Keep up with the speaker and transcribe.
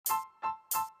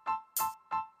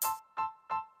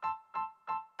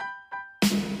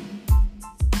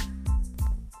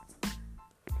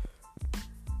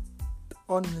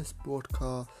On this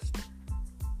broadcast,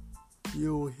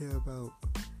 you'll hear about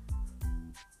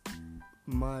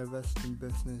my wrestling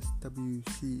business,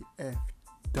 WCFW's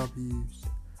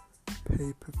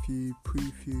pay-per-view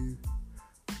preview,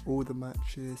 all the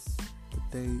matches, the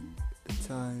date, the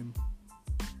time,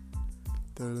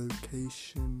 the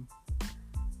location,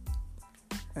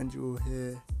 and you'll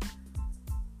hear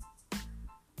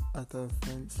other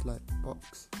events like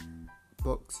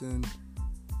boxing,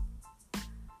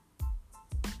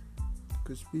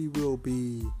 because we will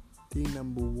be the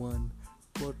number one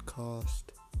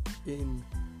broadcast in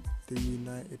the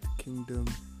United Kingdom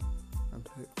and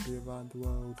hopefully around the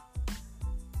world.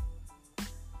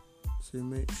 So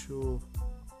make sure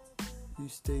you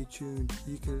stay tuned.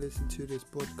 You can listen to this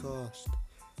podcast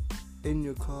in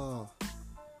your car,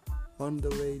 on the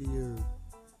radio,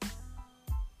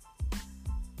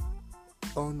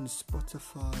 on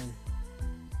Spotify,